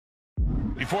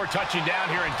Before touching down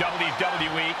here in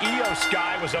WWE, Io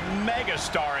Sky was a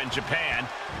mega-star in Japan,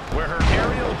 where her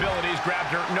aerial abilities grabbed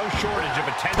her no shortage of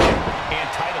attention and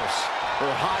titles.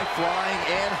 Her high-flying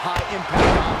and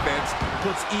high-impact offense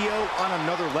puts Io on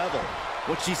another level.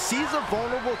 When she sees a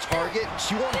vulnerable target,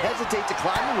 she won't hesitate to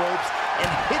climb the ropes and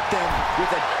hit them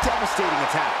with a devastating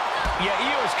attack. Yeah,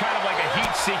 Io is kind of like a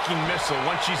heat-seeking missile.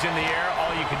 Once she's in the air,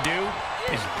 all you can do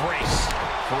is brace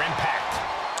for impact.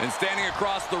 And standing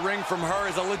across the ring from her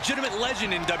is a legitimate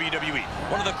legend in WWE.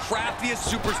 One of the craftiest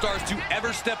superstars to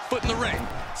ever step foot in the ring,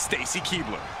 Stacy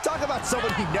Keibler. Talk about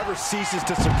someone who never ceases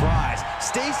to surprise.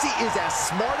 Stacy is as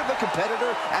smart of a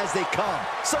competitor as they come,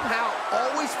 somehow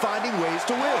always finding ways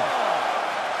to win.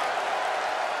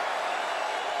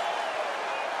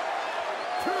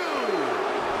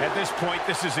 At this point,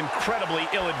 this is incredibly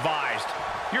ill-advised.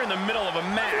 You're in the middle of a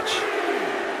match.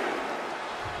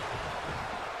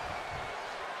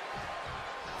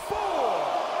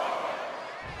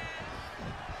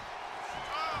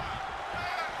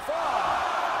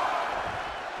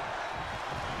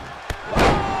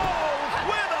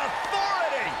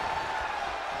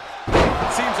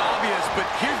 Seems obvious, but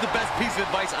here's the best piece of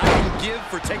advice I can give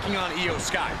for taking on Io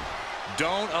Sky.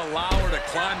 Don't allow her to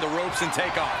climb the ropes and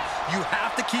take off. You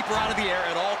have to keep her out of the air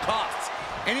at all costs.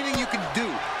 Anything you can do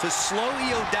to slow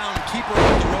Io down and keep her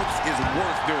off the ropes is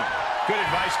worth doing. Good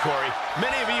advice, Corey.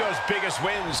 Many of Io's biggest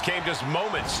wins came just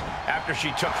moments after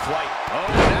she took flight.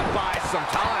 Oh, that buys some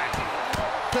time.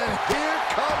 Then here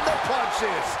come the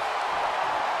punches.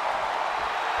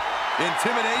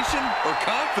 Intimidation or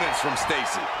confidence from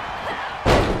Stacy?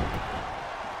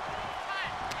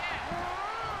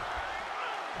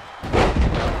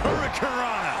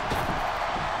 Hurricanrana.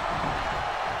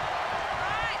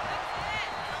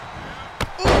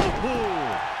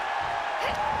 Ooh.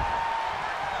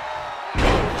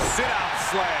 Sit-out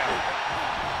slam.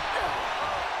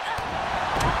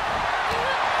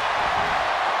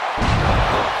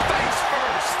 Face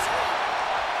first.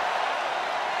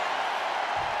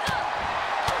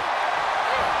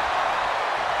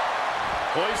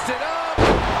 Hoisted up,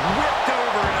 whipped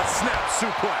over in a snap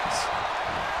suplex.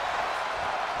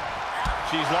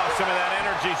 She's lost some of that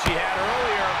energy she had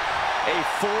earlier. A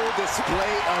full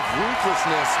display of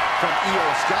ruthlessness from Io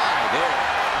Sky there.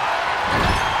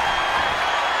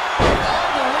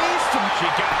 Unleashed. She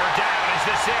got her down. Is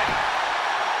this it?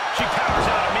 She powers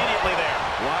out immediately there.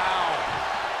 Wow.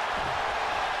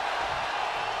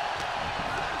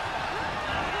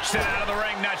 Sent out of the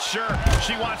ring, not sure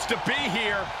she wants to be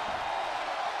here.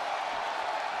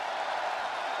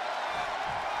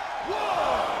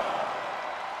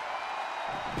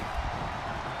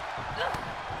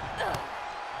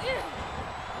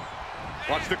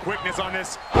 Watch the quickness on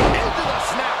this. Into the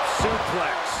snap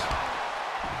suplex.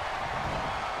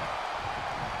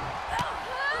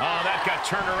 Oh, that got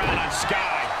turned around on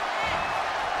Sky.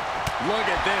 Look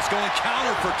at this, going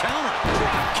counter for counter.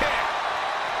 Drop kick.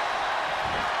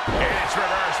 And it's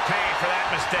reverse pain for that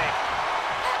mistake.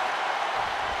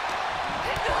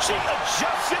 She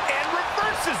adjusts it and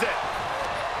reverses it.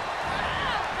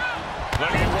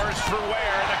 Looking worse for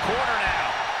wear in the corner now.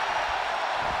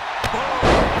 Oh,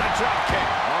 what a drop kick.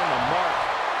 On the mark.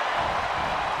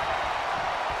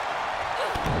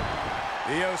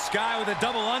 Io Sky with a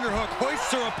double underhook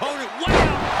hoists her opponent way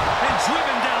up and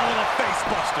driven down with a face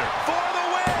buster. For the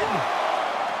win.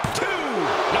 2.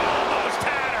 Almost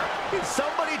had her. Can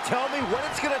somebody tell me what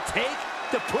it's going to take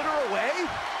to put her away?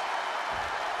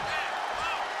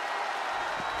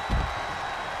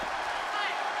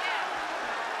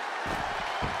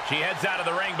 She heads out of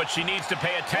the ring, but she needs to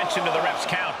pay attention to the ref's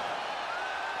count.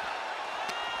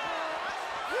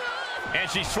 And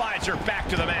she slides her back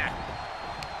to the mat.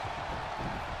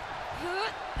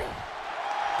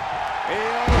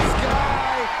 Io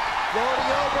Sky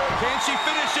floating over. Can she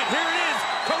finish it? Here it is.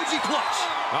 Koji clutch.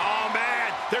 Oh,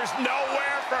 man, there's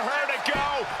nowhere for her to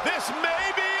go. This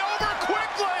may be over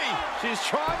quickly. She's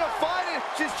trying to fight it.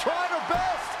 She's trying her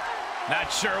best. Not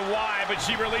sure why, but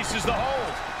she releases the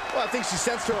hold. Well, I think she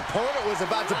sensed her opponent was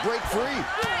about to break free.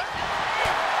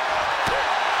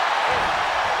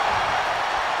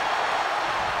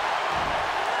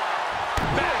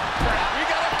 You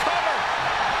got to cover.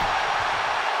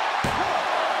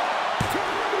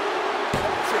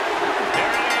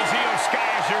 There it is. Io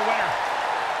Sky is your winner.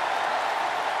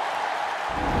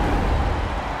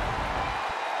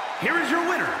 Here is your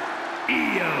winner,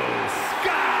 Io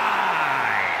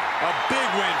Sky. A big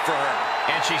win for her.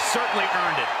 And she certainly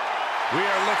earned it. We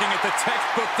are looking at the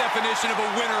textbook definition of a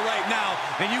winner right now,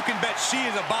 and you can bet she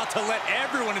is about to let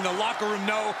everyone in the locker room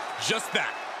know just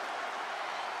that.